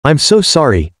I'm so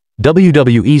sorry.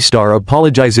 WWE star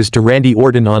apologizes to Randy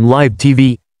Orton on live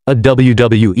TV. A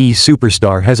WWE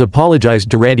superstar has apologized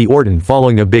to Randy Orton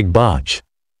following a big botch.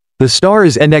 The star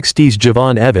is NXT's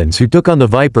Javon Evans, who took on the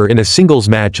Viper in a singles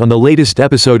match on the latest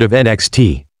episode of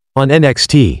NXT. On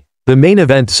NXT, the main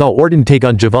event saw Orton take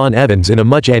on Javon Evans in a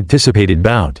much-anticipated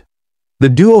bout. The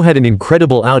duo had an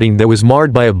incredible outing that was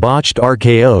marred by a botched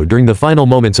RKO during the final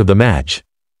moments of the match.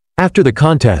 After the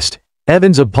contest,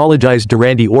 Evans apologized to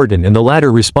Randy Orton and the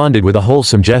latter responded with a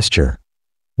wholesome gesture.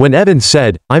 When Evans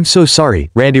said, "I'm so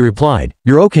sorry," Randy replied,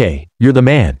 "You're okay, you're the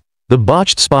man." The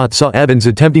botched spot saw Evans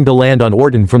attempting to land on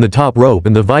Orton from the top rope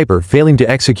and the Viper failing to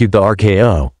execute the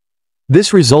RKO.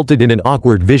 This resulted in an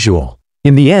awkward visual.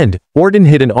 In the end, Orton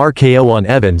hit an RKO on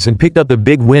Evans and picked up the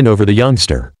big win over the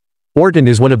youngster. Orton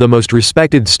is one of the most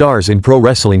respected stars in pro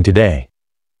wrestling today.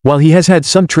 While he has had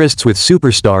some trysts with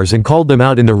superstars and called them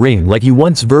out in the ring, like he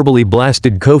once verbally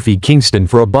blasted Kofi Kingston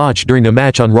for a botch during a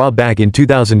match on Raw back in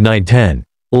 2009-10,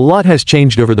 a lot has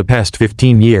changed over the past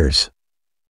 15 years.